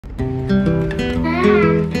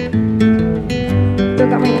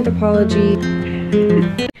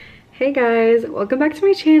Anthropologie. Hey guys, welcome back to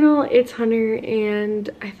my channel. It's Hunter and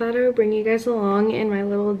I thought I would bring you guys along in my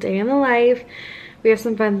little day in the life. We have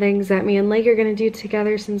some fun things that me and Lake are gonna do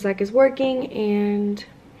together since Zach is working, and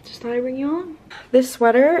just thought I'd bring you along. This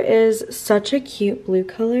sweater is such a cute blue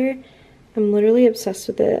color. I'm literally obsessed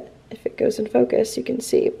with it. If it goes in focus you can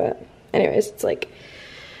see, but anyways, it's like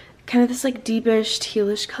kind of this like deepish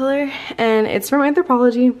tealish color, and it's from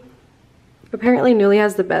Anthropologie. Apparently Nuuly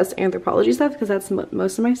has the best Anthropologie stuff because that's what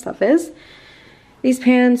most of my stuff is. These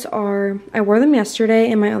pants are, I wore them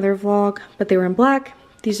yesterday in my other vlog, but they were in black.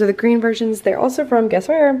 These are the green versions. They're also from, guess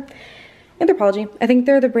where? Anthropologie. I think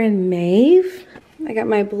they're the brand Maeve. I got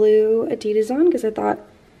my blue Adidas on because I thought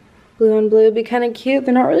blue on blue would be kind of cute.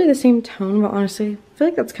 They're not really the same tone, but honestly, I feel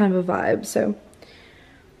like that's kind of a vibe. So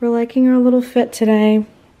we're liking our little fit today.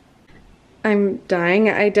 I'm dying.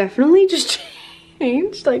 I definitely just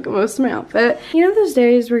changed like most of my outfit. You know those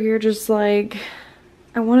days where you're just like,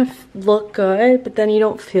 I want to look good, but then you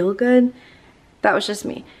don't feel good? That was just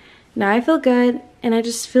me. Now I feel good, and I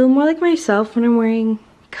just feel more like myself when I'm wearing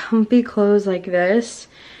comfy clothes like this.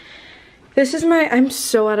 This is my, I'm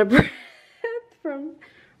so out of breath from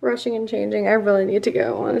rushing and changing. I really need to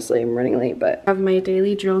go, honestly. I'm running late, but I have my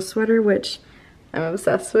daily drill sweater, which I'm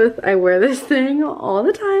obsessed with. I wear this thing all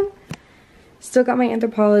the time. Still got my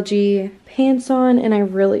Anthropologie pants on, and I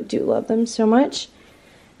really do love them so much.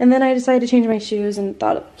 And then I decided to change my shoes and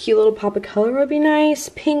thought a cute little pop of color would be nice.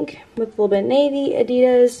 Pink with a little bit of navy,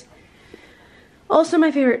 Adidas. Also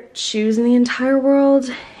my favorite shoes in the entire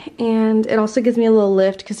world, and it also gives me a little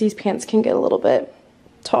lift because these pants can get a little bit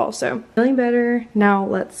tall. So feeling better. Now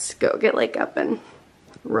let's go get Lake up and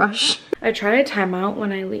rush. I try to time out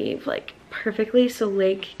when I leave like perfectly, so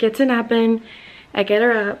Lake gets a nap in, I get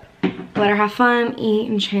her up, let her have fun,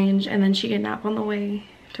 eat and change, and then she can nap on the way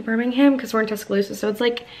to Birmingham because we're in Tuscaloosa, so it's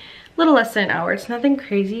like a little less than an hour. It's nothing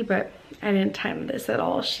crazy, but I didn't time this at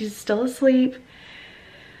all. She's still asleep.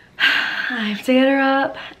 I have to get her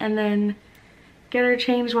up and then get her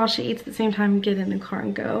changed while she eats at the same time, get in the car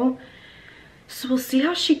and go. So we'll see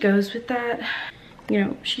how she goes with that. You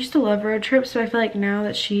know, she used to love road trips, so I feel like now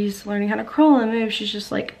that she's learning how to crawl and move, she's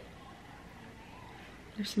just like,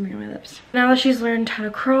 there's something on my lips. Now that she's learned how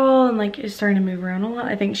to crawl and like is starting to move around a lot,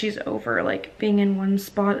 I think she's over like being in one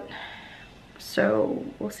spot. So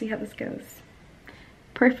we'll see how this goes.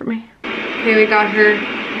 Pray for me. Okay, we got her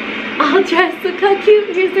all dressed. Look how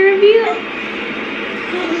cute. Here's the reveal. Yeah.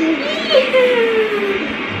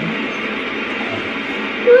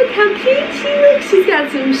 Look how cute she looks. She's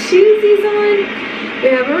got some shoesies on. We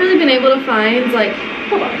haven't really been able to find like,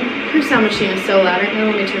 hold on. Her sound machine is so loud right now.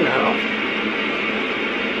 Let me turn that off.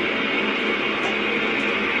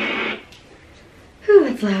 Whew,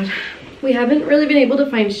 that's loud. We haven't really been able to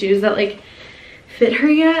find shoes that like fit her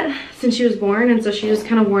yet since she was born, and so she just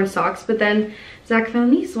kind of worn socks. But then Zach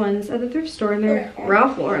found these ones at the thrift store, and they're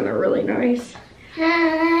Ralph Lauren. They're really nice.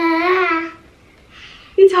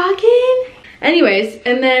 You talking? Anyways,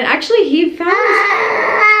 and then actually he found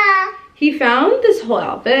this whole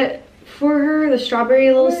outfit for her, the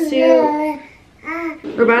strawberry little suit.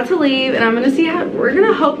 We're about to leave, and I'm gonna see how, we're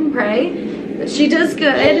gonna hope and pray that she does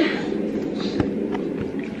good.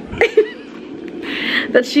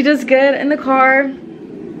 That she does good in the car.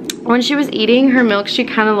 When she was eating her milk, she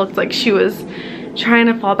kind of looked like she was trying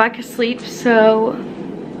to fall back asleep, so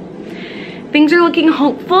things are looking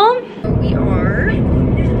hopeful. We are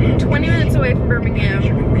 20 minutes away from Birmingham.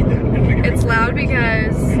 It's loud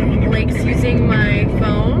because Lake's using my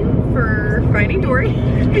phone for Finding Dory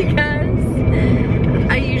because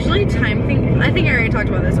I usually time things, I think I already talked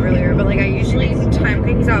about this earlier, but like I usually time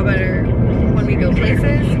things out better when we go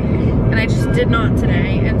places, and I just did not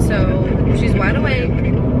today, and so she's wide awake.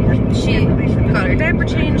 She got her diaper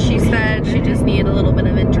changed. She said she just needed a little bit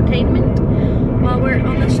of entertainment while we're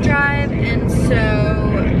on this drive, and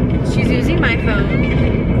so she's using my phone,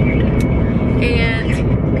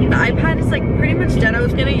 and the iPad is like pretty much dead. I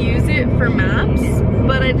was gonna use it for maps,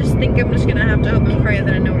 but I just think I'm just gonna have to hope and pray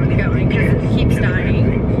that I know where we're going because it keeps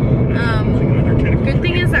dying. Good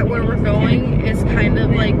thing is that where we're going is kind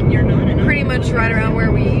of like pretty much right around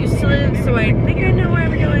where we used to live, so I think I know where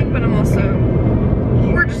we're going, but I'm also,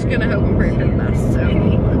 we're just gonna hope and pray for the best. So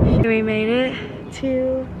we made it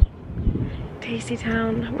to Tasty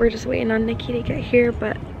Town. We're just waiting on Nikki to get here,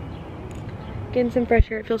 but getting some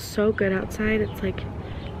fresh air. It feels so good outside. It's like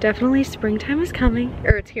definitely springtime is coming,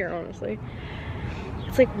 or it's here honestly.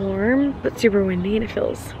 It's like warm but super windy, and it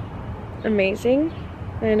feels amazing.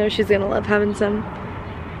 I know she's gonna love having some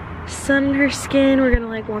sun in her skin. We're gonna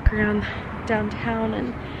like walk around downtown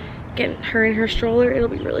and get her in her stroller. It'll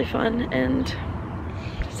be really fun, and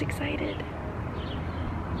just just excited.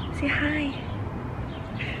 Say hi.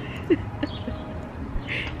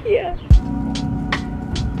 Yeah.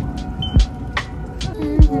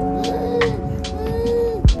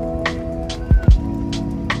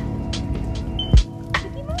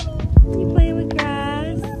 You playing with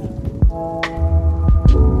grass?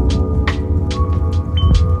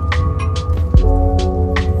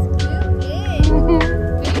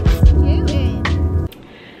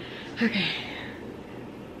 Okay.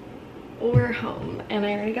 We're home and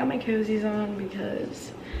I already got my cozies on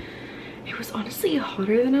because it was honestly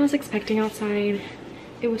hotter than I was expecting outside.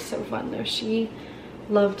 It was so fun though. She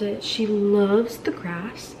loved it. She loves the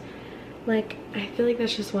grass. Like, I feel like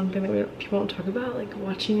that's just one thing that people don't talk about, like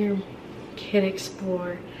watching your kid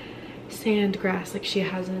explore sand grass. Like, she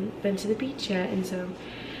hasn't been to the beach yet, and so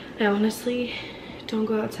I honestly don't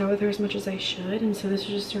go outside with her as much as I should. And so this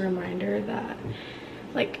was just a reminder that,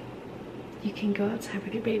 like, you can go outside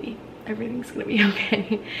with your baby. Everything's gonna be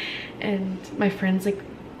okay. And my friends, like,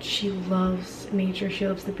 she loves nature, she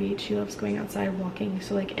loves the beach, she loves going outside walking.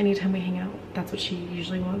 So like anytime we hang out, that's what she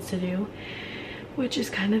usually wants to do, which is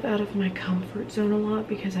kind of out of my comfort zone a lot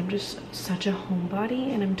because I'm just such a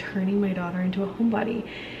homebody and I'm turning my daughter into a homebody.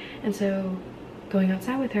 And so going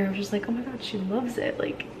outside with her, I was just like, oh my god, she loves it.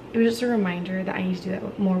 Like, it was just a reminder that I need to do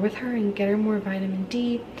that more with her and get her more vitamin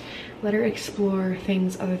D, let her explore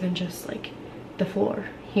things other than just like the floor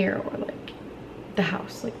here or like the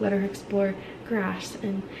house. Like, let her explore grass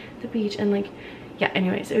and the beach. And like, yeah,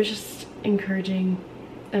 anyways, it was just encouraging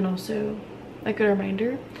and also a good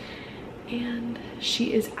reminder. And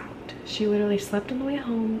she is out. She literally slept on the way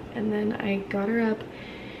home, and then I got her up,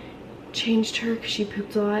 changed her because she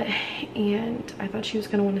pooped a lot, and I thought she was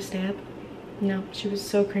gonna want to stay up. No, she was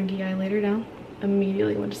so cranky. I laid her down,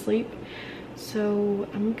 immediately went to sleep. So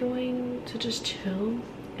I'm going to just chill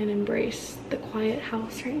and embrace the quiet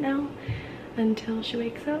house right now until she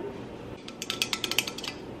wakes up.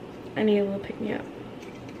 I need a little pick-me-up.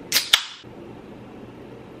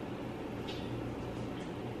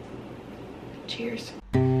 Cheers.